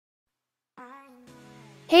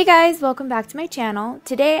Hey guys, welcome back to my channel.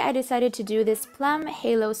 Today I decided to do this plum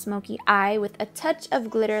halo smoky eye with a touch of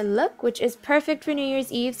glitter look, which is perfect for New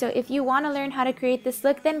Year's Eve, so if you want to learn how to create this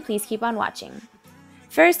look, then please keep on watching.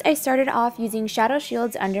 First, I started off using shadow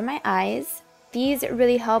shields under my eyes. These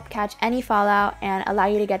really help catch any fallout and allow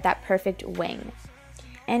you to get that perfect wing.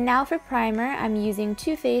 And now for primer, I'm using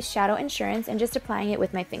Too Faced Shadow Insurance and just applying it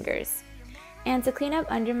with my fingers. And to clean up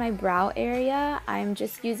under my brow area, I'm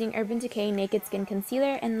just using Urban Decay Naked Skin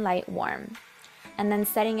Concealer in Light Warm. And then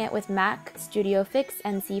setting it with MAC Studio Fix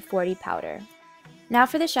NC40 powder. Now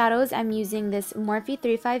for the shadows, I'm using this Morphe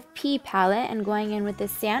 35P palette and going in with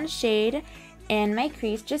this sand shade in my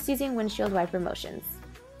crease, just using windshield wiper motions.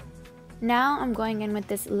 Now I'm going in with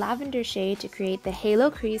this lavender shade to create the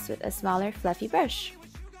halo crease with a smaller fluffy brush.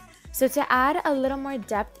 So to add a little more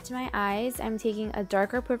depth to my eyes, I'm taking a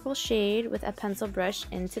darker purple shade with a pencil brush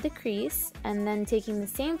into the crease and then taking the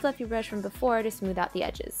same fluffy brush from before to smooth out the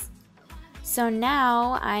edges. So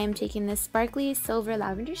now I am taking this sparkly silver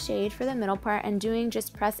lavender shade for the middle part and doing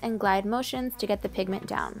just press and glide motions to get the pigment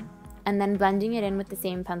down, and then blending it in with the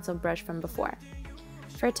same pencil brush from before.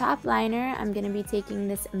 For top liner, I'm going to be taking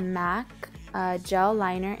this MAC gel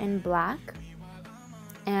liner in black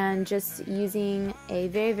and just using a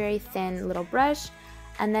very thin little brush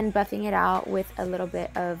and then buffing it out with a little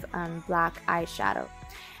bit of black eyeshadow.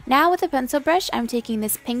 Now with a pencil brush, I'm taking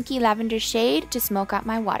this pinky lavender shade to smoke out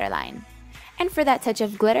my waterline. And for that touch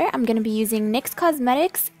of glitter, I'm going to be using NYX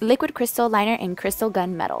Cosmetics Liquid Crystal Liner in Crystal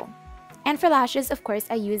Gunmetal. And for lashes, of course,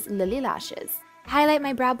 I use Lily Lashes. Highlight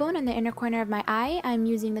my brow bone in the inner corner of my eye, I'm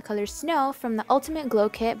using the color Snow from the Ultimate Glow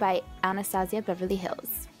Kit by Anastasia Beverly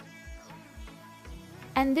Hills.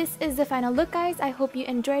 And this is the final look, guys. I hope you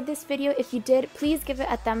enjoyed this video. If you did, please give it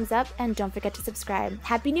a thumbs up and don't forget to subscribe.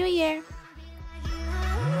 Happy New Year!